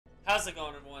How's it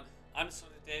going, everyone? I'm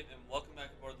Sonic Dave, and welcome back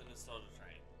aboard the Nostalgia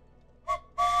Train.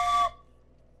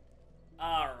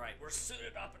 Alright, we're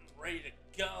suited up and ready to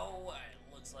go.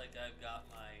 It looks like I've got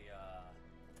my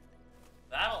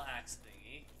battle axe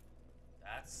thingy.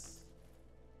 That's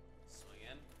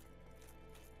swinging.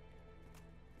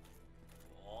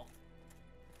 Cool.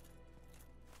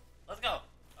 Let's go.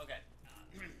 Okay.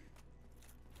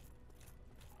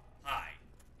 Hi.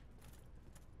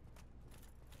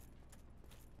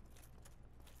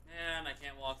 Man, I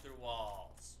can't walk through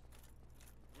walls.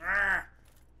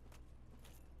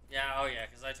 Yeah, oh yeah,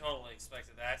 because I totally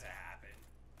expected that to happen.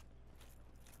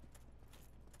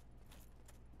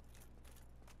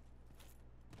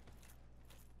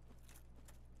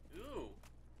 Ooh.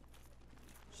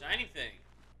 Shiny thing.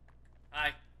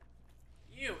 Hi.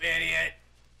 You idiot!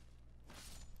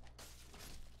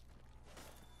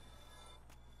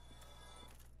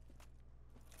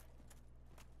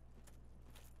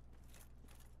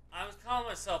 I was calling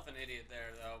myself an idiot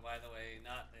there, though, by the way,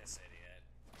 not this idiot.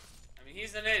 I mean,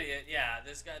 he's an idiot, yeah,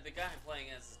 this guy, the guy I'm playing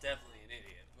as is definitely an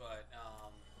idiot, but,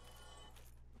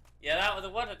 yeah,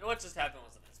 what just happened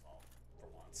wasn't his fault, for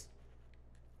once.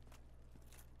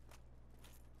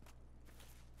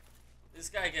 This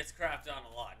guy gets crapped on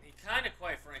a lot, and he kind of,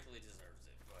 quite frankly, deserves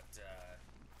it, but,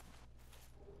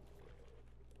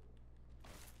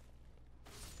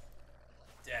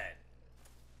 dead.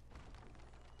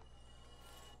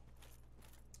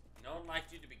 No one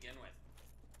liked you to begin with.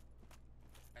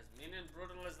 As mean and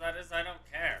brutal as that is, I don't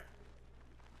care.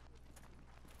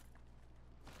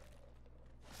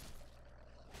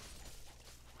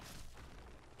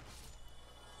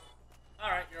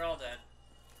 Alright, you're all dead.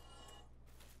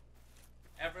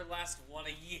 Every last one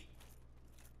of ye.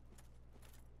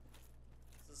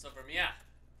 Is this over me? Yeah.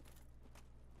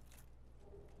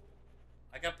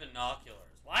 I got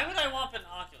binoculars. Why would I want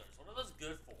binoculars? What are those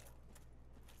good for?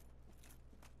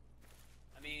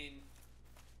 I mean,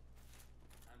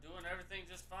 I'm doing everything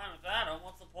just fine with that.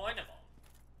 What's the point of them?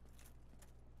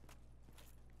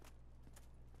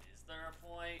 Is there a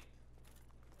point?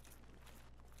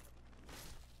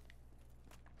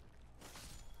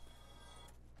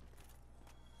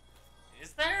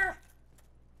 Is there?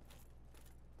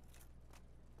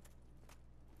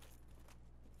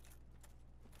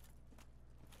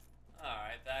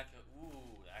 Alright, that could.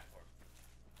 Ooh, that corpse.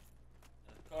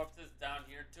 There's corpses down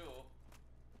here too.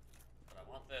 But I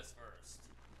want this first.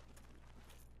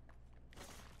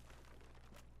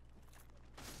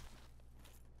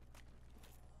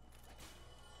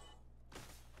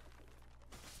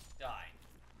 Die.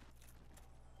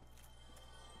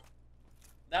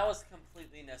 That was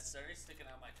completely necessary, sticking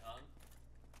out my tongue.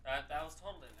 That was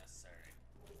totally necessary.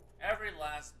 Every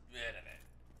last bit of it.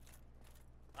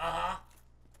 Uh-huh.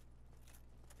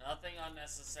 Nothing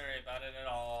unnecessary about it at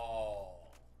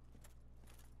all.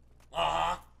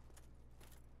 Uh-huh.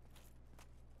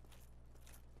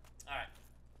 Alright.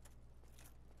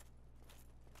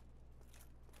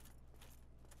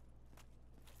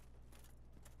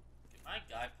 Can my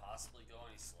guy possibly go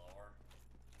any slower?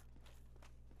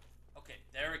 Okay,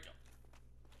 there we go.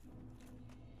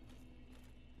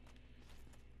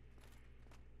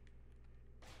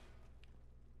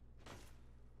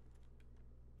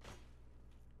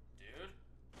 Dude,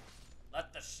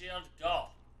 let the shield go.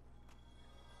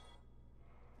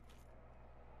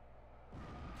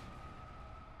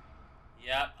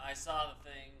 Yep, I saw the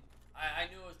thing. I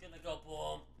knew it was gonna go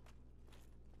boom.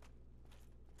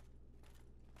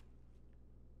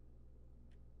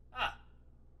 Ah.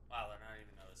 Wow, they're not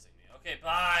even noticing me. Okay,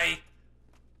 bye!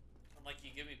 Not like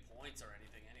you give me points or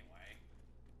anything anyway.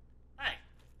 Hi.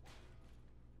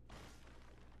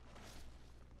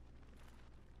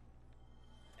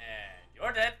 And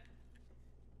you're dead.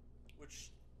 Which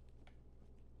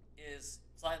is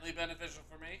slightly beneficial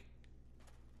for me.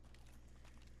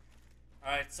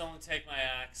 Alright, someone take my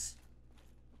axe.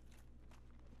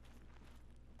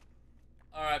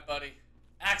 Alright, buddy.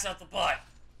 Axe out the butt!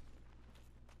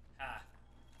 Ha.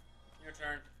 Your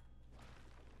turn.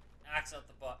 Axe out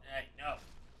the butt. Hey, no.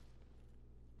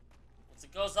 Once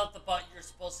it goes up the butt, you're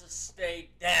supposed to stay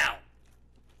down.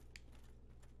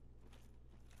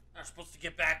 Not supposed to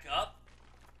get back up.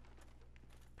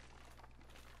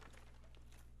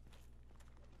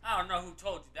 I don't know who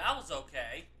told you that was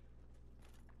okay.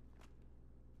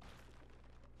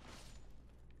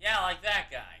 Yeah, like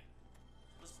that guy.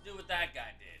 Supposed to do what that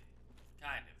guy did.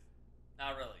 Kind of.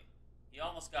 Not really. He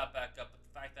almost got back up, but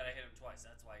the fact that I hit him twice,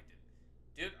 that's why he did.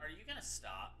 Dude, are you gonna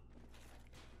stop?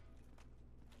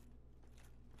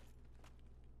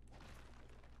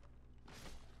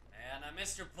 Man, I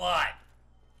missed your butt.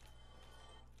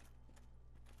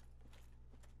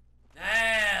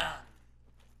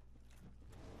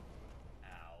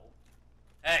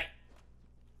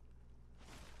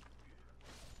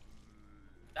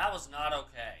 not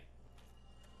okay.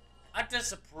 I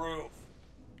disapprove.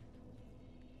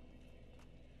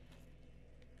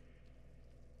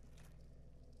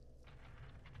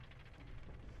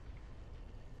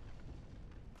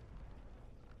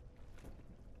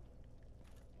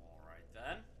 Alright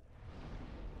then.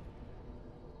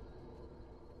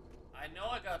 I know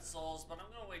I got souls, but I'm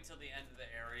gonna wait till the end of the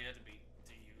area to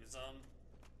use them.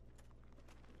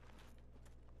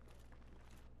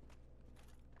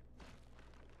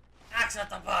 Axe at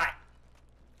the butt!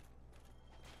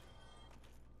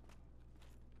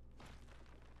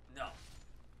 No.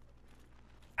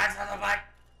 Axe at the butt!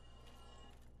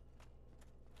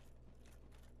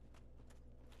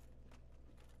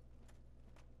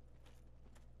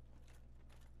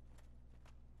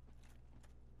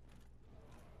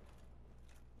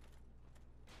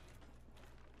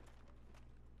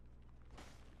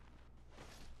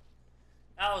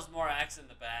 That was more axe in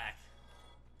the back.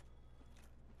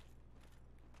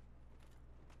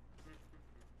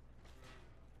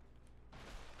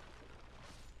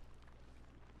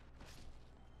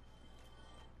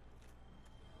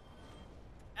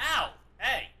 Ow!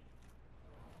 Hey!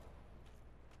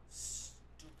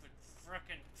 Stupid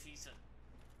frickin' piece of...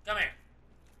 Come here!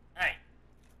 Hey!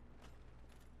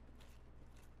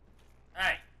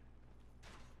 Hey!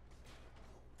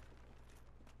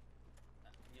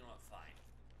 You know what? Fine.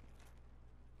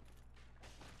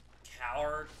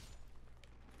 Coward.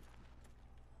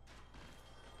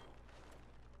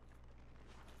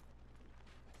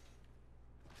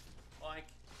 Like.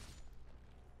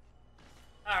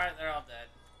 Alright, they're all dead.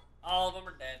 All of them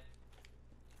are dead.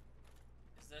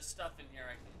 Is there stuff in here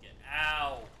I can get?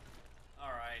 Ow!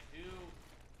 Alright, who...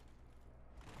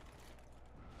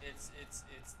 It's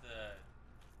the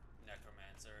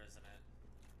necromancer, isn't it?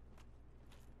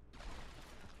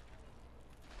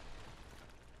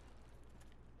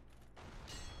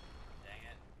 Dang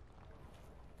it.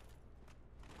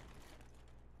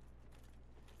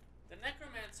 The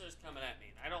necromancer's coming at me,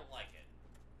 and I don't like it.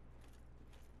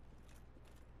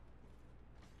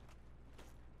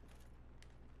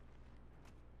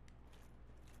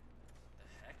 What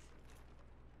the heck?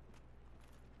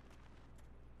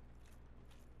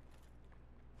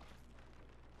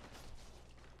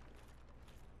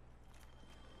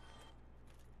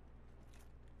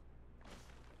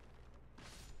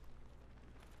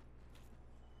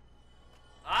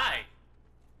 Hi!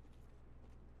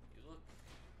 You look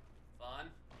fun.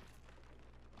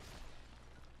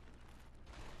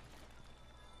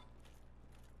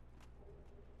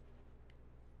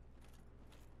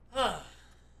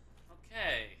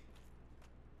 Okay.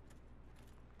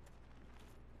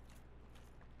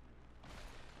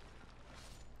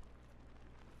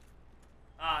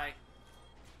 Hi.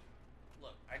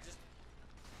 Look, I just...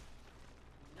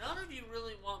 None of you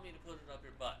really want me to put it up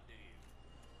your butt, do you?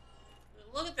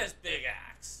 Look at this big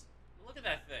axe. Look at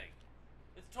that thing.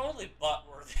 It's totally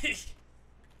butt-worthy.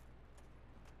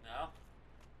 No?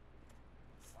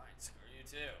 Fine, screw you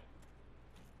too.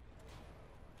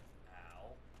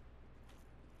 Ow.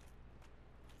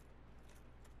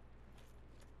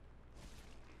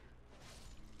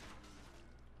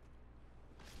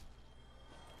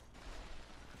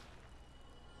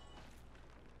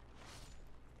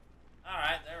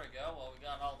 Alright, there we go. Well, we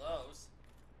got all those.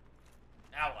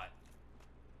 Now what?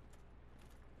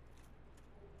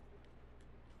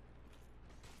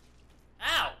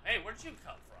 Ow! Hey, where'd you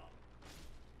come from?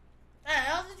 The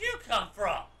hell did you come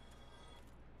from?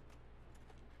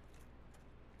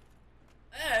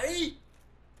 Hey!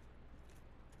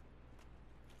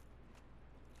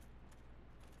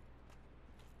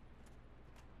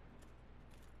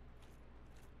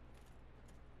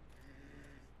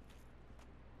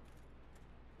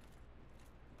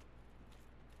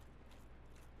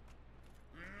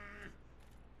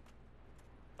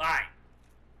 Fine.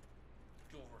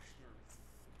 Go over here with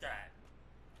that.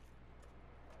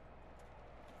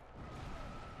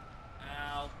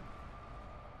 Ow.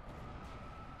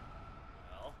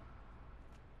 Well.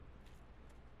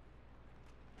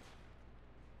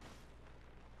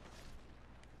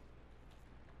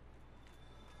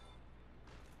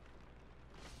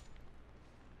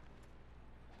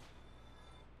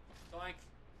 Doink.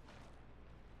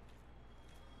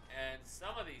 And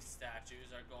some of these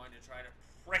statues are going to try to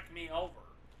prick me over.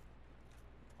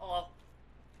 Hello.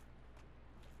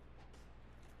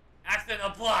 Axe in the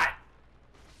butt!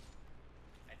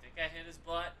 I think I hit his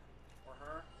butt. Or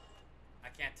her. I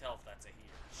can't tell if that's a he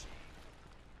or a she.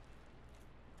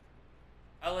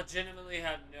 I legitimately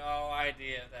have no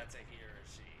idea if that's a he or a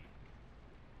she.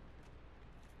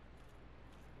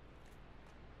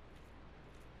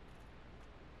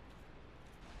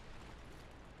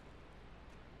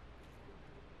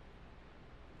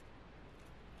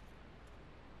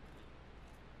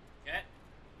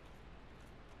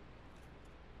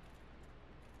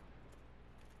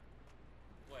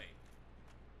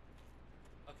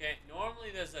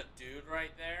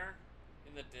 right there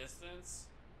in the distance.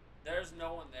 There's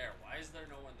no one there. Why is there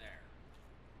no one there?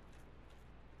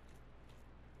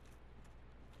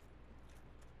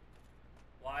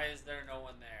 Why is there no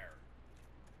one there?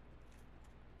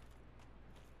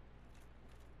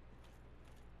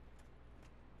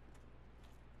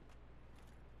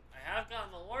 I have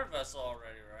gotten the Lord Vessel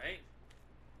already, right?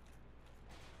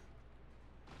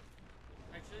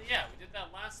 Actually, yeah, we did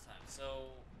that last time,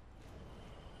 so...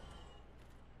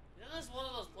 Isn't this one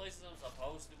of those places I'm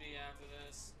supposed to be after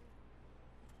this?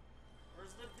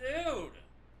 Where's the dude?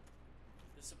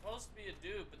 There's supposed to be a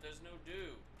dude, but there's no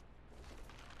dude.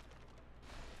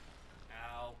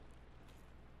 Ow.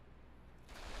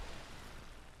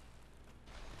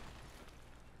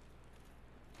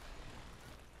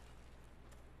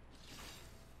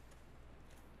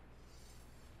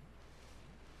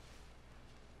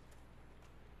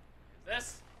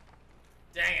 This?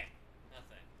 Dang it.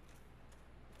 Nothing.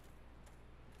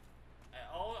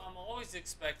 I'm always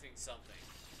expecting something.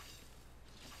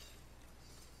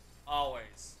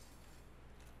 Always.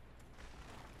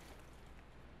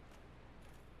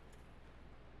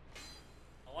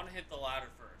 I want to hit the ladder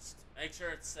first. Make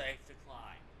sure it's safe to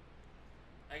climb.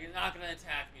 Like, it's not going to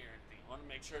attack me or anything. I want to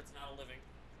make sure it's not a living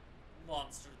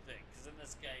monster thing. Because in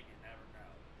this game, you never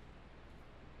know.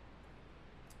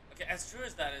 Okay, as true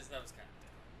as that is, that was kind of dumb.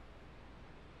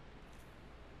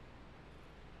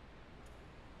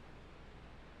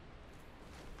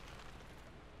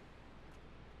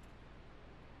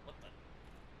 What the?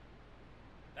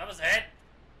 That was it?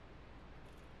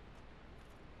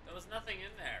 There was nothing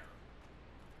in there.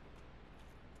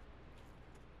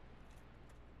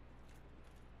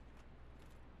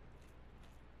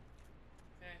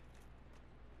 Okay.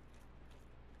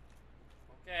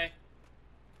 Okay.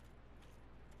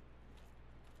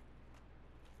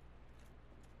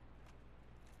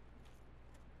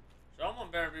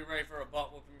 Someone better be ready for a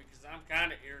butt whooping because I'm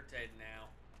kind of irritated now.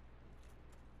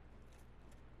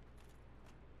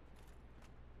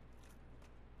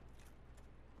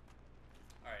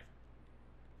 Alright.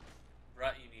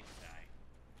 Brett, you need to die.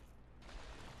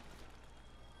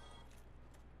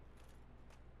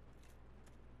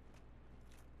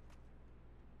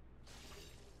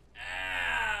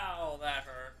 Ow! That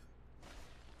hurt.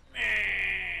 Meh.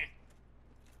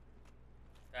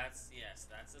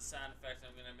 That's the sound effect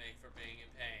I'm gonna make for being in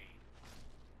pain.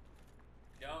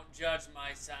 Don't judge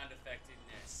my sound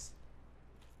effectiveness.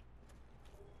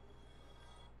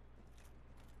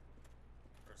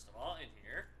 First of all, in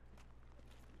here.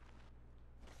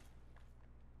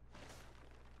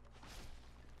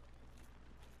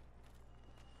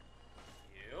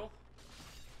 You.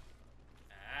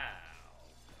 Ow.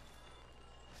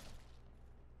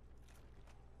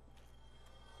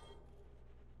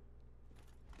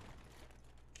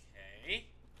 Okay.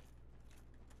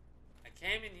 I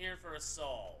came in here for a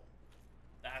soul.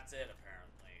 That's it,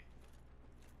 apparently.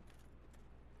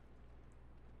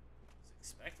 I was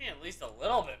expecting at least a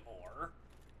little bit more.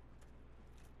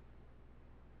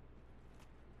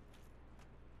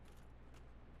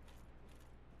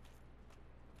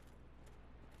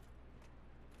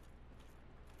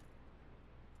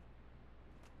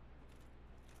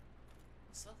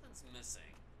 Something's missing.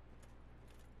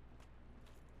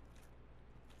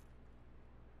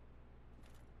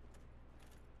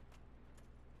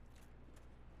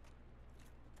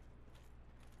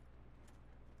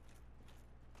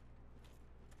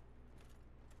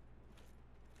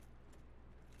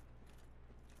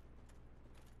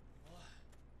 What?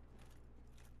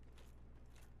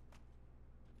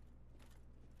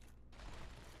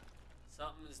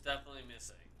 Something is definitely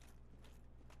missing.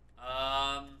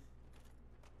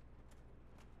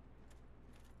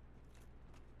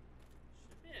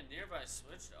 Should be a nearby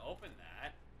switch to open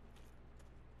that.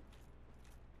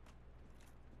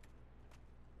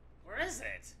 Where is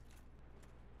it?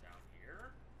 Down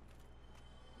here?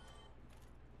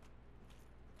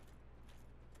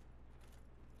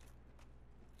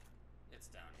 It's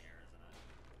down here, isn't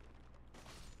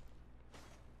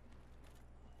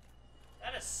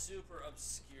it? That is super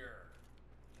obscure.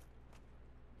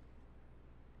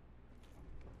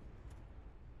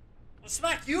 We'll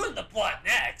smack you in the butt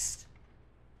next!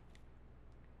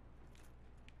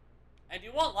 And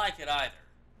you won't like it either.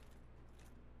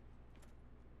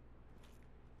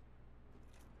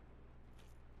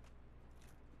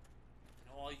 I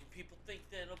know all you people think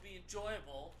that it'll be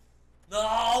enjoyable.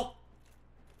 No!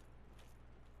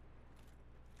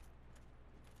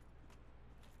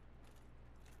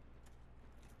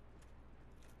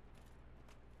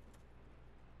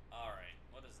 Alright,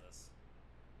 what is this?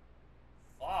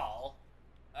 Fall?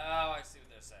 Oh, I see what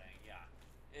they're saying, yeah.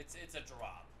 It's a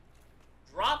drop.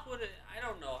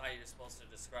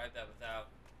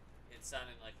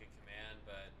 sounding like a command,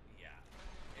 but yeah,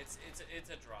 it's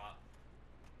a drop.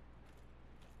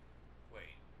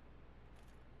 Wait.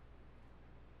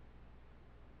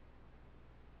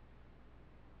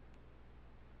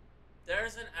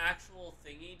 There's an actual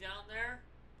thingy down there?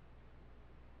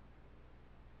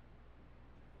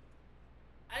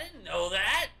 I didn't know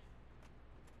that!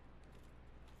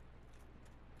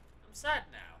 I'm sad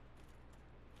now.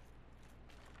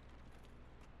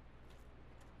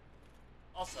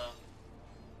 Also,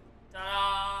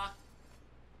 ta-da!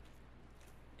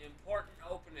 Important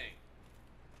opening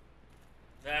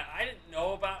that I didn't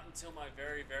know about until my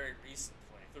very, very recent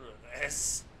playthrough of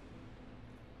this.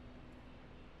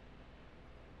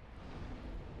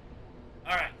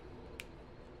 Alright.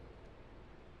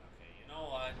 Okay, you know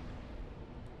what?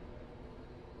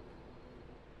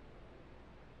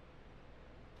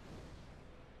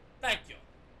 Thank you.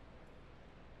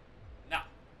 Now,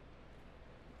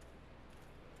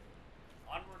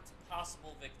 onward to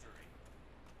possible victory.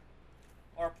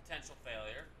 Or potential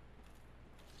failure.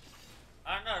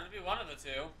 I don't know, it'd be one of the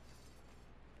two.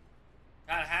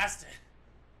 Kinda has to.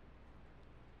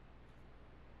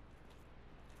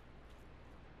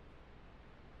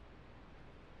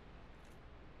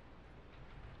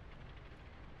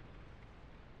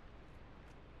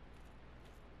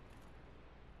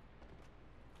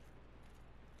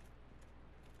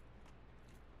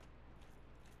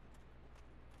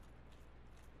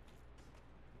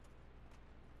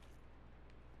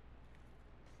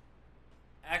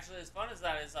 Actually, as fun as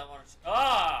that is, I want to...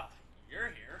 Ah! You're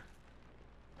here.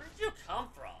 Where did you come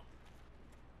from?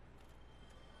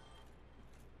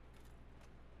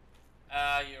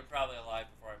 You were probably alive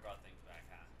before I brought things back,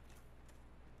 huh?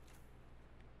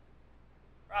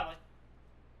 Probably.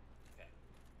 Okay.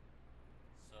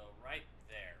 So, right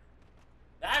there.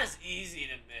 That is easy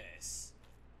to miss.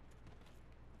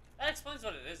 That explains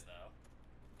what it is, though.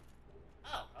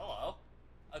 Oh, hello.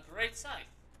 A great scythe.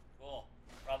 Cool.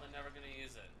 Probably never gonna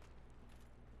use it.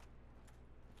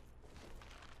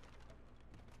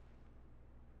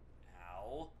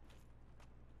 Ow.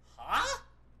 Huh?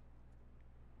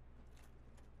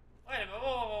 Wait a minute. Whoa,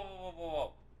 whoa, whoa, whoa, whoa,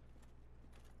 whoa.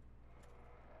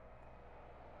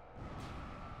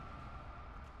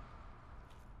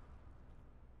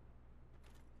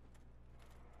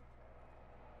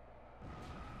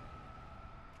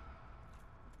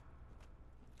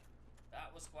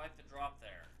 That was quite the drop there.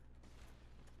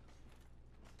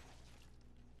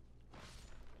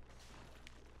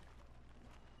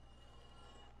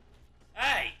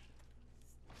 Hey!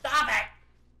 Stop it!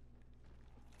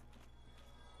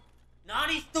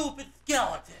 Naughty, stupid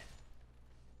skeleton!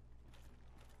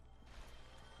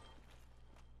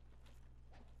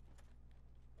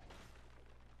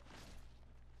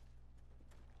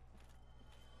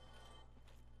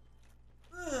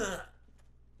 Ugh.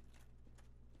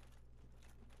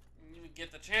 You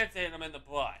get the chance to hit him in the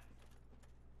butt.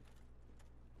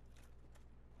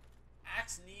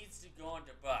 Axe needs to go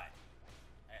into butt.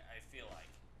 I feel like.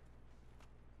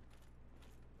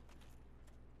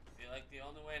 I feel like the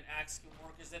only way an axe can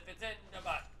work is if it's in the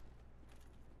butt.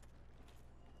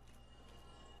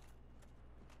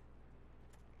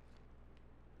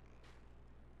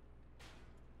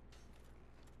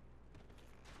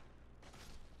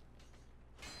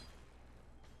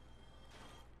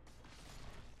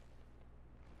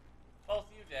 Both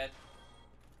you dead.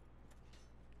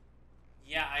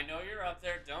 Yeah, I know you're up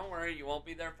there. Don't worry, you won't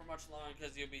be there for much longer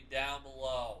because you'll be down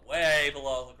below. Way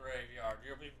below the graveyard.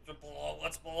 You'll be below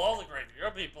what's below the graveyard.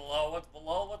 You'll be below what's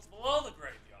below the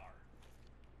graveyard.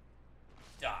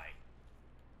 Die.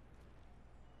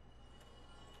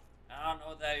 I don't know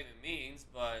what that even means,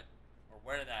 but... or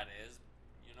where that is.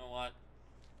 You know what?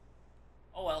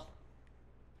 Oh well.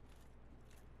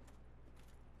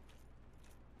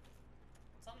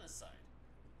 What's on this side?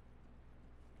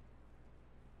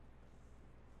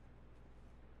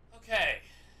 Okay.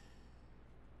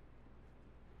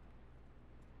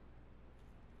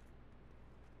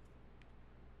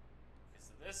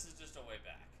 So this is just a way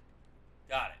back.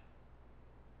 Got it.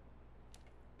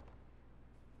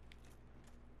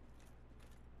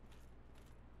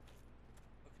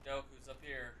 Okadoku's up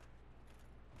here.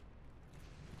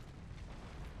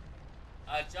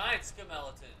 A giant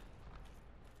skeleton.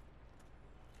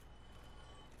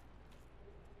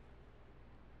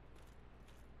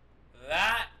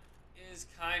 That is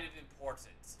kind of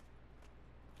important,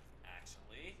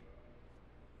 actually.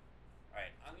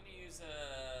 Alright, I'm going to use a...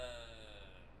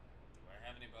 do I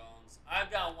have any bones?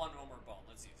 I've got one Homer bone.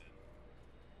 Let's use it.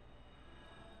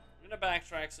 I'm going to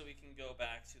backtrack so we can go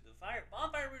back to the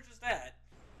bonfire we were just at.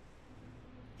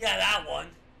 Yeah, that one.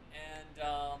 And,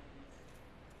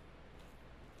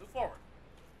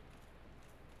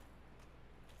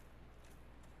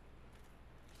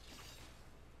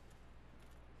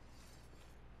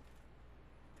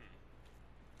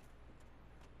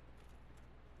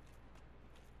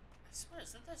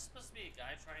 isn't there supposed to be a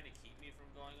guy trying to keep me from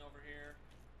going over here?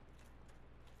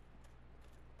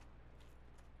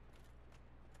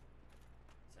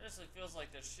 Seriously feels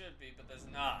like there should be, but there's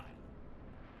not.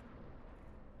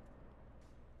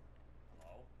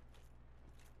 Hello?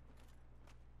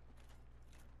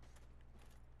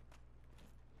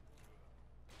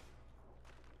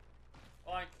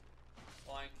 Boink.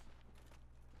 Boink.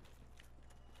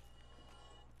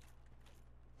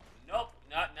 Nope.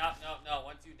 No.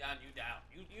 Once you down, you down.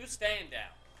 You staying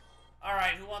down.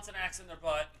 Alright, who wants an axe in their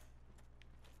butt?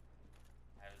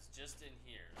 I was just in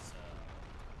here, so...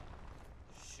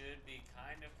 should be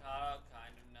kind of caught up,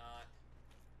 kind of not.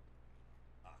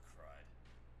 Ah, crud.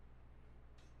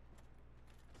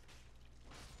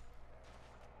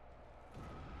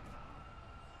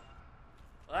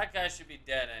 Well, that guy should be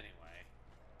dead anyway.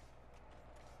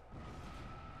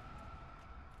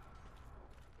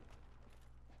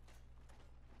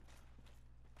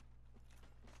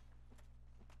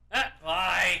 Ah,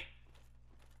 bye!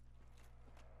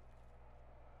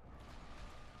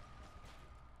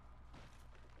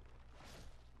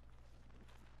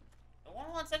 No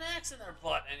one wants an axe in their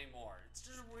butt anymore. It's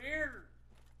just weird.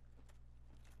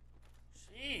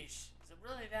 Sheesh. Is it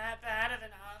really that bad of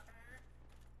an offer?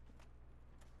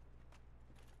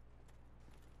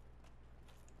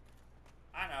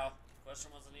 I know. The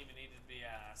question wasn't even needed to be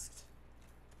asked.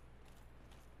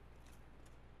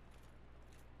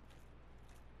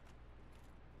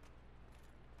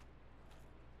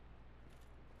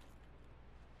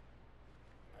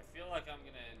 I feel like I'm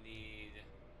gonna need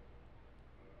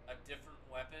a different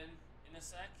weapon in a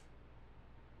sec.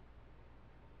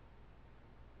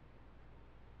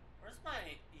 Where's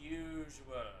my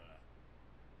usual?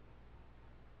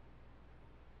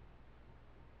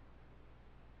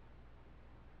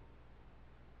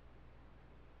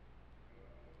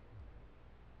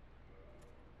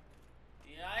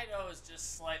 The Ido is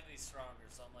just slightly stronger,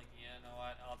 so I'm like, yeah, you know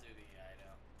what? I'll do the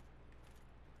Ido.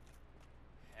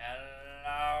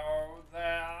 Hello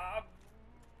there,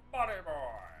 buddy boy.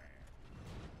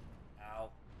 Ow.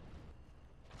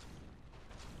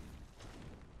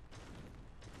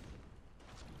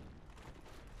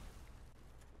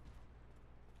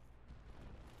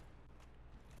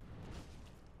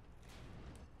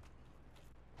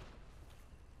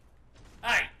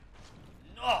 Hey!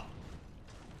 No!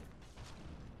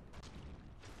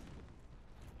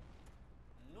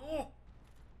 No!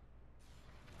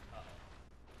 Uh-oh.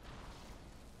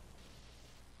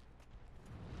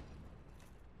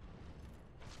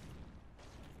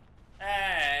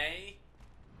 Hey!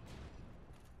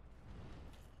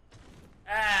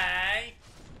 Hey!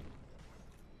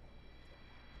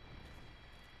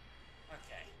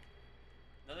 Okay.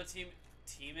 Another team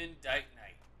in Dyke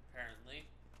Knight, apparently.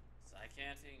 So I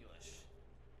can't English.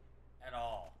 At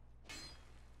all.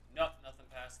 Nope, nothing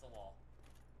past the wall.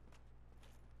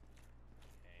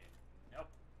 Okay, nope.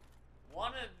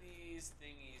 One of these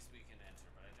thingies we can enter,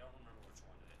 but I don't remember which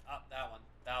one it is. Oh, that one.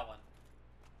 That one.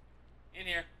 In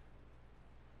here.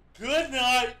 Good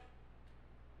night!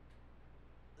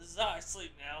 This is how I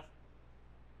sleep now.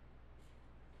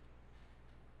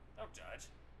 Don't judge.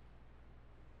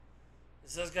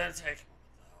 This is gonna take a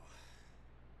moment,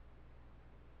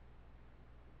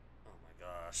 though. Oh my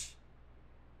gosh.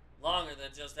 Longer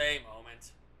than just a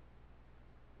moment.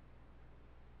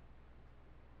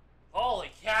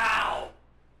 Holy cow!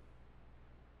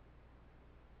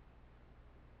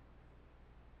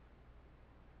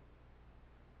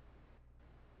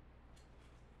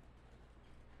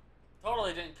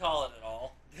 Totally didn't call it at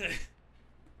all. Okay,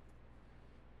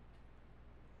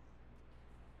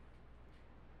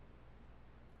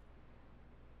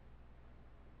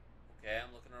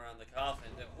 I'm looking around the coffin.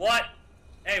 What?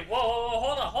 Hey, whoa,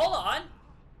 hold on.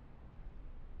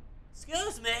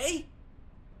 Excuse me.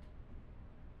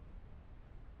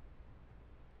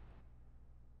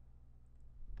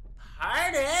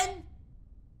 Pardon?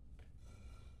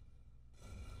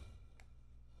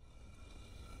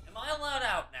 Am I allowed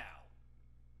out now?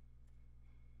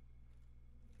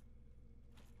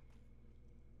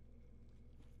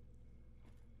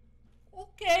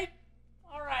 Okay.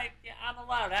 Alright, yeah, I'm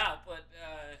allowed out, but,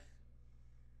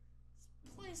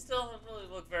 this place doesn't really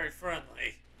look very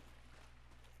friendly.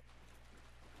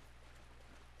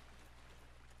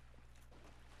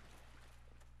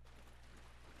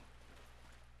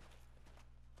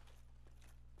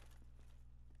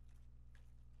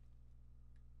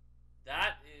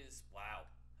 That is, wow.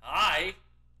 Hi!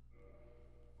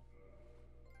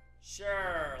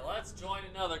 Sure, let's join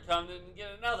another covenant and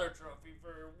get another trophy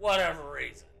for whatever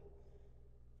reason.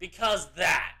 Because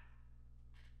that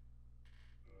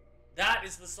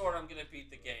is the sword I'm gonna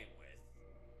beat the game with.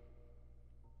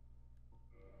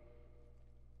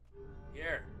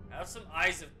 have some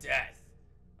Eyes of Death.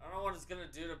 I don't know what it's gonna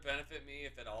do to benefit me,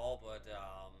 if at all, but,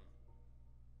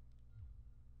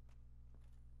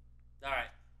 Alright.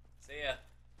 See ya.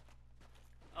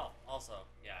 Oh, also,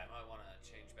 yeah, I might want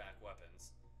to change back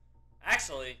weapons.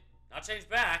 Actually, not change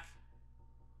back.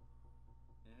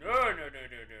 No. We're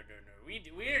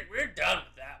done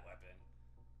with that weapon.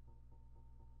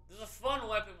 This was a fun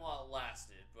weapon while it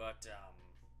lasted, but,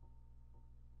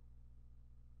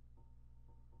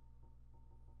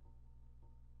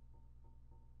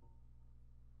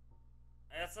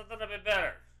 I got something a bit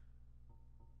better.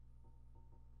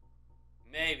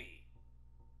 Maybe.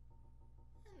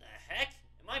 What the heck?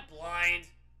 Am I blind?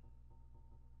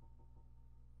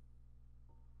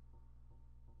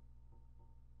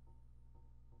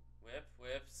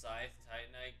 Whip, Scythe,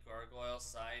 Titanite, Gargoyle,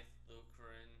 Scythe,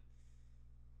 Lucerne,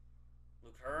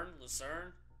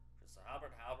 Crystal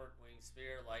Halbert, Wing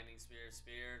Spear, Lightning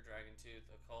Spear, Dragon Tooth,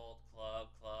 Occult,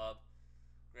 Club,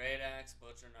 Great Axe,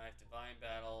 Butcher Knife, Divine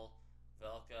Battle,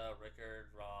 Velka, Rickard,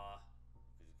 Raw,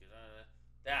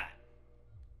 that.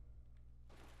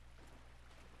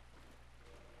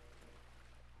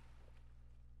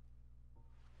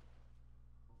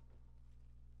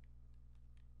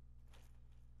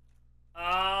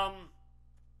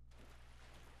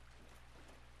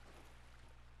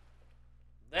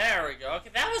 There we go. Okay,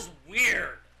 that was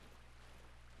weird.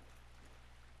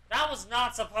 That was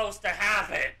not supposed to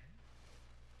happen.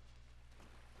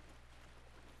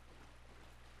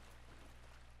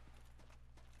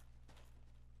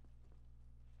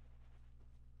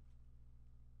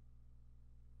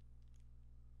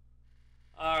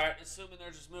 Alright, assuming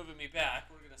they're just moving me back,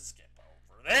 we're gonna skip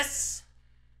over this.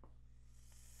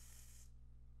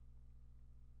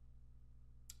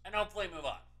 And hopefully move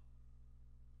on.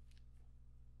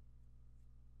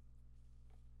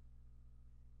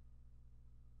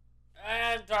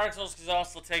 And Dark Souls can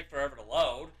also take forever to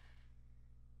load.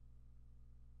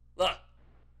 Look.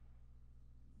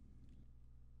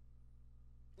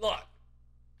 I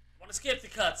want to skip the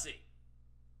cutscene.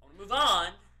 I want to move on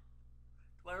to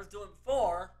what I was doing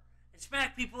before and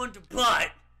smack people in the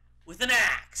butt with an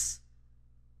axe.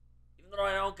 Even though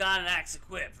I don't got an axe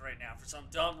equipped right now for some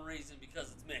dumb reason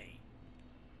because it's me.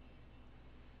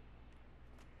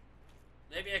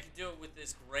 Maybe I could do it with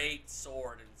this great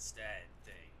sword instead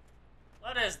thing.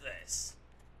 What is this?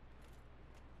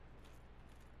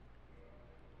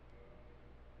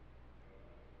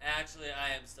 Actually,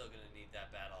 I am still going to need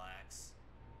that battle axe.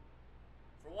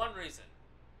 For one reason.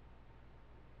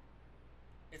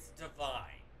 It's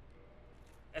divine.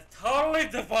 It's totally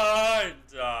divine,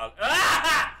 dog.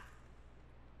 Ah!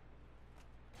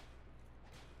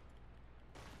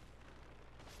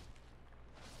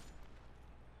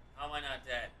 How am I not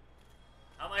dead?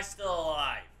 How am I still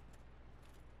alive?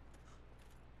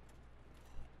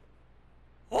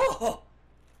 Oh!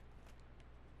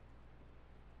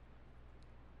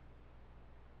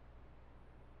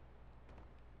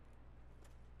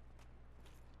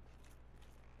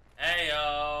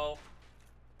 Heyo!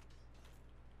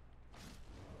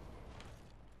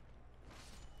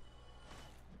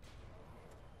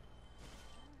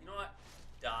 You know what?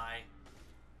 Die.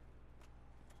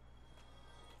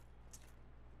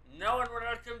 No one would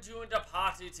welcome you into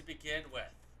party to begin with.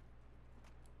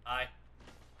 Hi.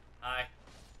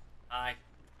 Alright.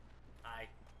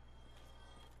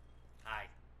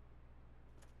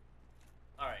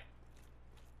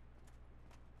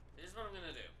 Here's what I'm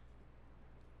gonna do.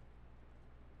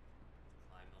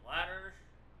 Climb the ladder.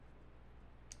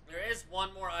 There is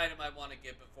one more item I want to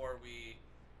get before we...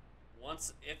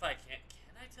 if I can...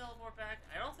 Can I teleport back?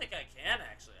 I don't think I can,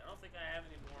 actually. I don't think I have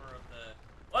any more of the...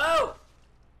 Whoa!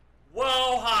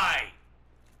 Whoa, hi!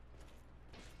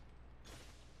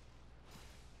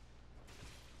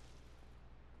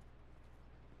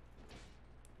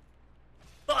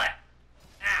 Butt!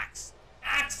 Axe!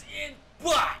 Axe in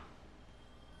butt!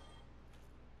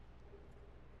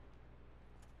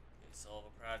 Okay, Soul of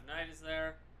a Proud Knight is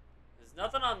there. There's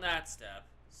nothing on that step,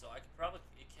 so I could probably...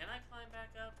 Can I climb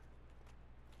back up?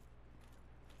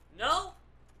 No?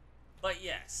 But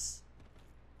yes.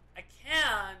 I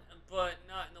can, but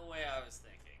not in the way I was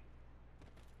thinking.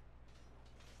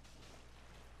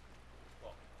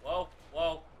 Whoa.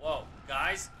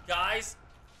 Guys.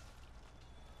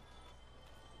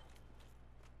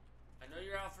 I know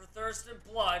you're out for thirst and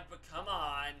blood, but come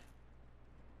on.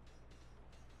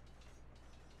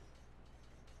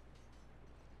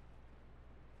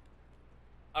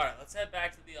 Alright, let's head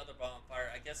back to the other bonfire.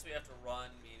 I guess we have to run,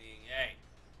 meaning, hey.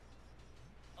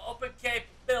 Open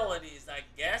capabilities, I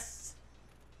guess.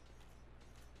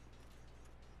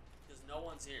 Because no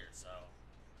one's here, so.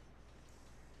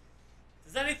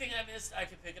 Does anything I missed, I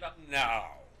can pick it up? No.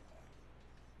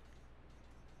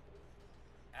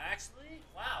 Actually,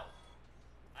 wow.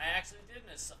 I actually did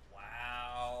miss some.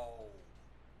 Wow.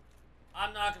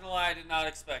 I'm not gonna lie, I did not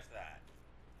expect that.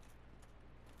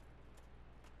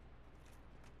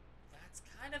 That's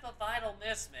kind of a vital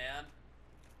miss, man.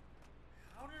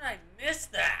 How did I miss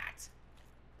that?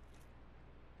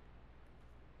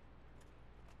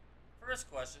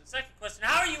 First question. Second question,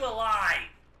 how are you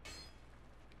alive?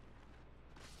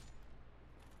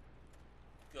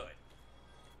 Good.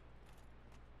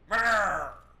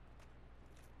 Alright,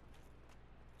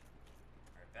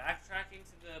 backtracking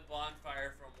to the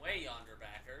bonfire from way yonder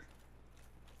backer.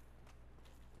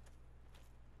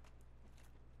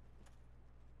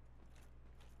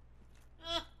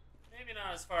 Maybe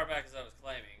not as far back as I was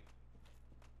claiming.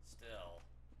 Still.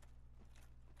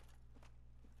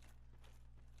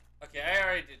 Okay, I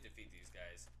already did defeat these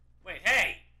guys. Wait,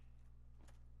 hey!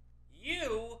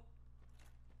 You...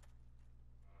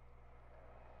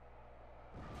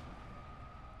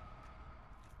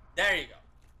 There you go.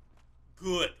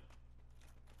 Good.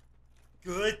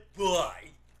 Good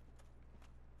boy.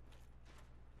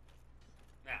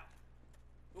 Now,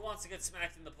 who wants to get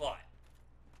smacked in the butt?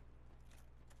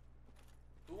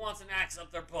 Who wants an axe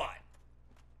up their butt?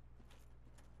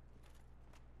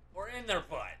 Or in their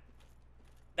butt?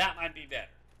 That might be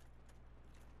better.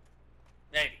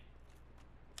 Maybe.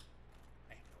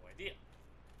 I have no idea.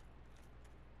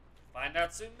 Find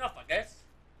out soon enough, I guess.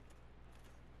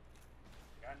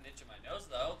 Got an itch in my nose,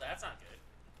 though. That's not good.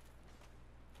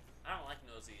 I don't like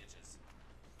nosy itches.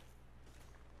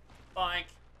 Boink.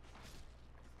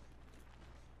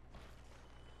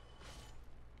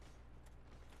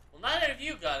 Well, neither of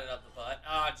you got it up the butt.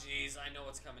 Oh, jeez. I know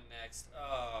what's coming next.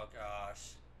 Oh,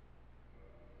 gosh.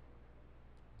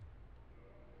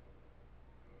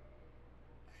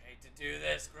 I hate to do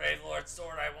this, Grave Lord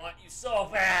Sword. I want you so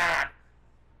bad.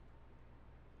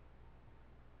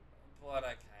 But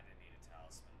I kind of need a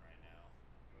talisman right now.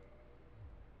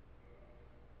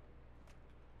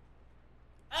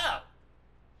 Oh!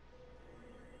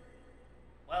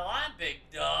 Well, I'm big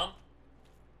dumb.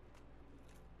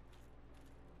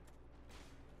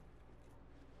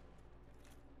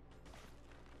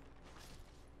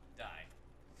 Die.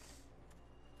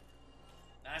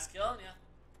 Nice killing ya.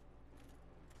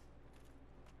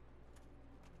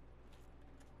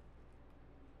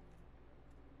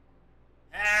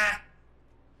 Ah!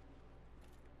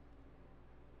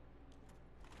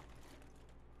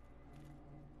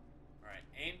 Alright,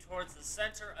 aim towards the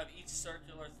center of each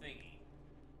circular thingy.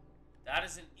 That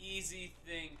is an easy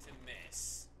thing to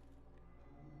miss.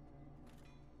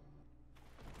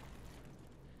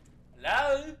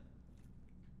 Hello?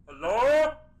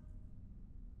 Hello?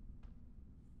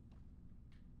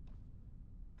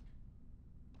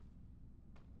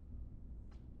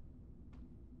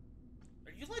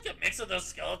 Are you like a mix of those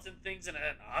skeleton things and an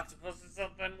octopus or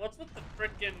something? What's with the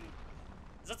frickin'...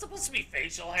 Is that supposed to be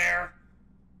facial hair?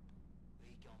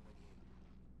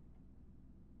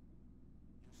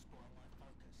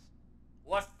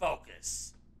 What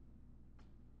focus?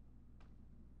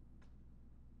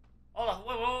 Hold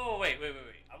on, wait.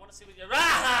 I want to see what you're...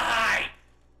 Right!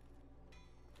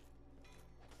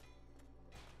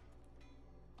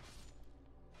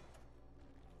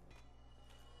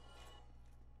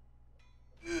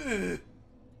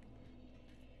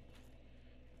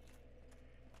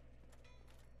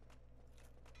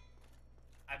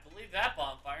 I believe that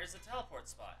bonfire is a teleport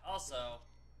spot. Also...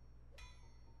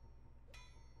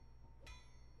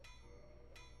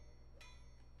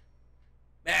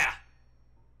 Yeah.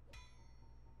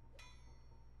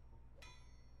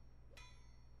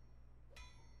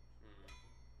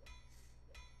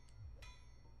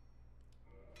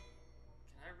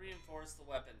 Can I reinforce the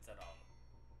weapons at all?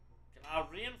 Can I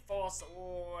reinforce the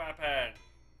weapons?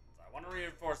 I want to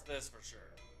reinforce this for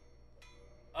sure.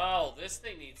 Oh, this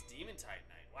thing needs Demon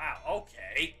Titanite. Wow,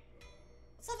 okay.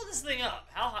 Let's level this thing up.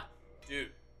 How high?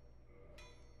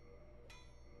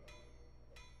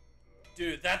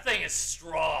 Dude, that thing is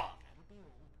strong.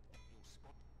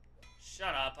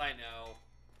 Shut up, I know.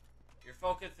 Your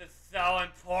focus is so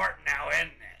important now, isn't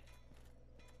it?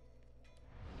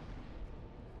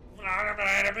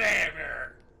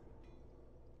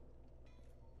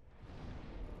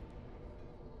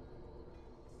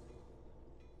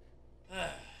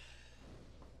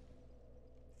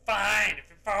 Fine, if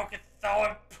your focus is so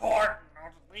important,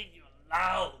 I'll just leave you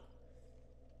alone.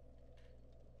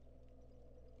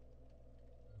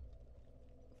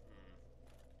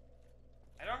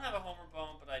 I don't have a Homer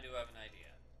bone, but I do have an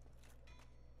idea.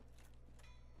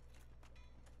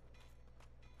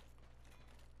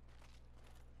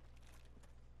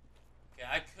 Okay,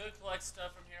 I could collect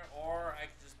stuff from here, or I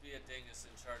could just be a dingus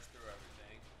and charge through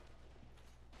everything.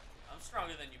 I'm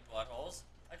stronger than you buttholes.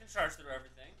 I can charge through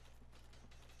everything.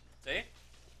 See?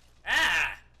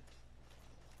 Ah!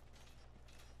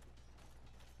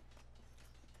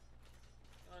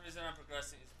 The only reason I'm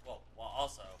progressing is, well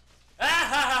also. Ah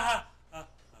ha ha ha!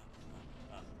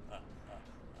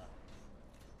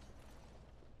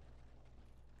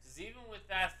 Because even with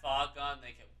that fog gun, they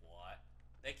can what?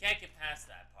 They can't get past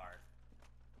that part.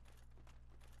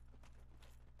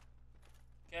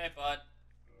 Okay, bud.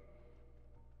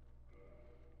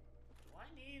 Do I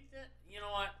need that? You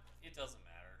know what? It doesn't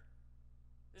matter.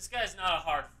 This guy's not a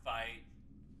hard fight.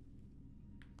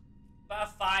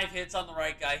 About 5 hits on the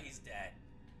right guy, he's dead.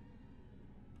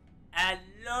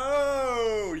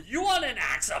 Hello! You want an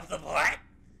axe up the butt?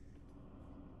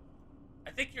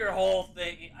 I think your whole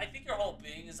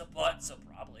being is a butt, so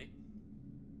probably.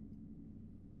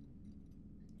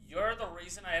 You're the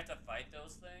reason I have to fight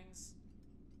those things?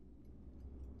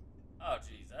 Oh,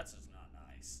 jeez, that's just not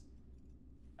nice.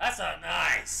 That's not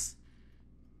nice!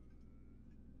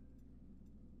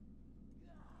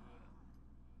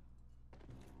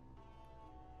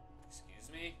 Excuse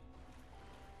me?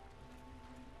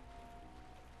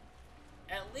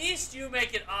 At least you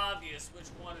make it obvious which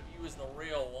one of you is the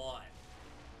real one.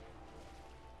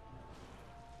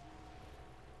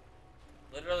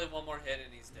 Literally one more hit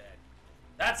and he's dead.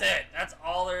 That's it. That's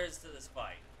all there is to this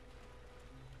fight.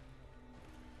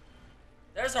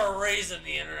 There's a reason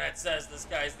the internet says this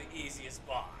guy's the easiest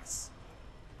boss.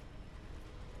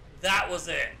 That was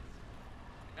it.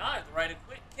 Now I have the right of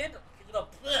kindling.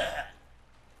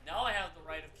 Now I have the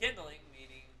right of kindling,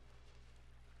 meaning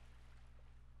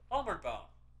Homeward Bone.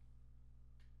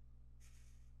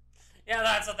 Yeah,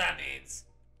 that's what that means.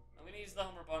 I'm gonna use the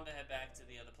Homeward Bone to head back to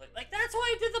the other place. Like, that's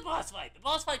why I did the boss fight. The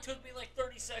boss fight took me like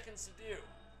 30 seconds to do.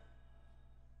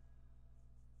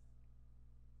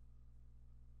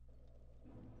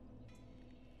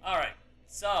 Alright,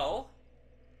 so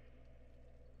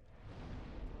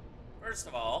first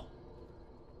of all,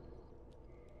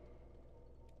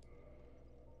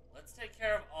 let's take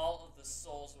care of all of the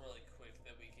souls really quick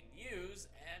that we can use,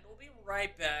 and we'll be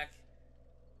right back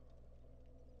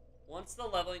once the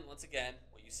leveling, once again,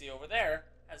 what you see over there,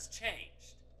 has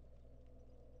changed.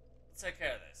 Let's take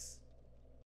care of this.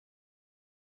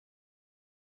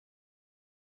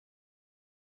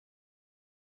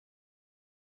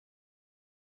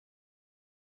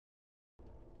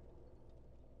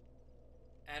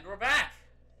 And we're back.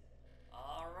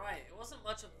 Alright, it wasn't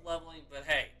much of leveling, but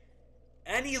hey,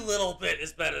 any little bit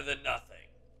is better than nothing.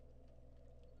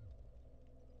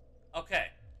 Okay.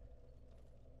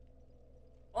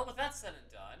 Well, with that said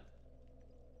and done,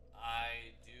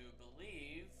 I do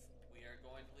believe we are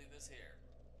going to leave this here.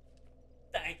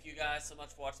 Thank you guys so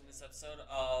much for watching this episode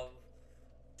of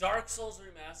Dark Souls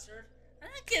Remastered. I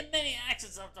didn't get many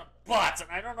axes up the butts, and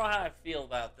I don't know how I feel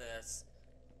about this.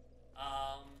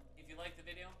 If you liked the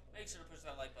video, make sure to push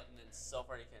that like button and so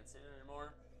far you can't see it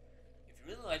anymore. If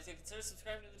you really liked it, consider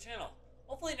subscribing to the channel.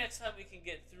 Hopefully next time we can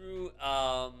get through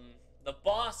the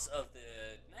boss of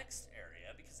the next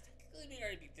area, because technically we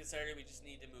already beat this area, we just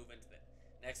need to move into the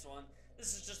next one.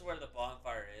 This is just where the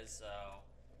bonfire is, so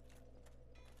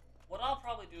what I'll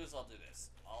probably do is I'll do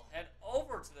this. I'll head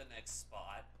over to the next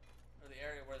spot, or the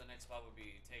area where the next spot would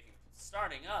be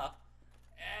starting up,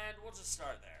 and we'll just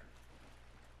start there.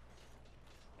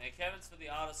 Hey, Kevin's for the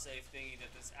autosave thingy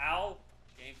that this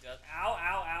game does. Ow,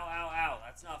 ow, ow, ow, ow.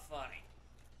 That's not funny.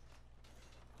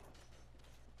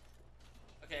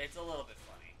 Okay, it's a little bit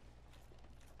funny.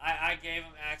 I gave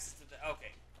him access to the...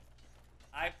 Okay.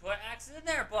 I put access in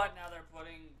their butt, now they're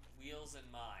putting wheels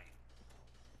in mine.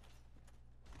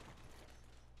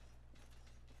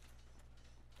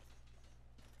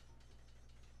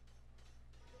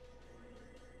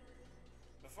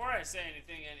 Before I say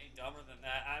anything any dumber than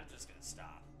that, I'm just going to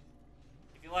stop.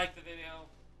 If you like the video,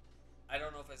 I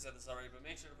don't know if I said this already, but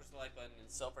make sure to push the like button and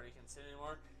so far you can see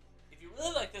anymore. If you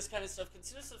really like this kind of stuff,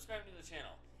 consider subscribing to the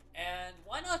channel. And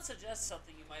why not suggest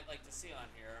something you might like to see on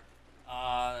here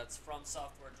that's from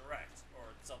Software Direct,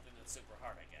 or something that's super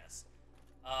hard, I guess.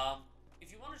 If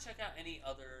you want to check out any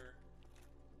other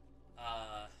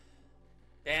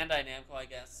Bandai Namco, I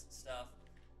guess, stuff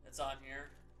that's on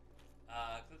here,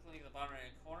 click the link in the bottom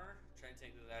right-hand corner, try and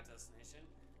take you to that destination.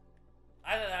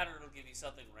 Either that or it'll give you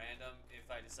something random if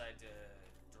I decide to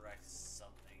direct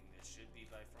something that should be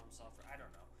by From Software. I don't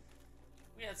know.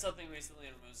 We had something recently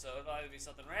removed, so it'll either be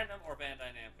something random or Bandai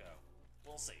Namco.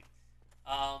 We'll see.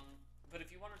 But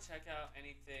if you want to check out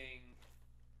anything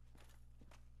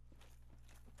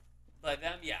by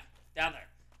them, yeah, down there.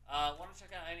 Want to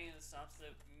check out any of the stops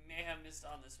that may have missed missed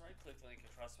on this ride, click the link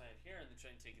across my head here, and the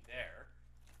train take you there.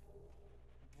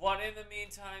 But in the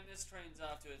meantime, this train's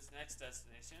off to its next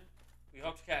destination. We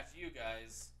hope to catch you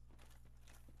guys,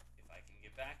 if I can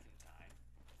get back in time.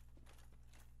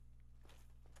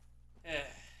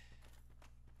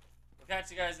 We'll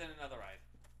catch you guys in another ride.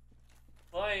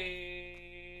 Bye!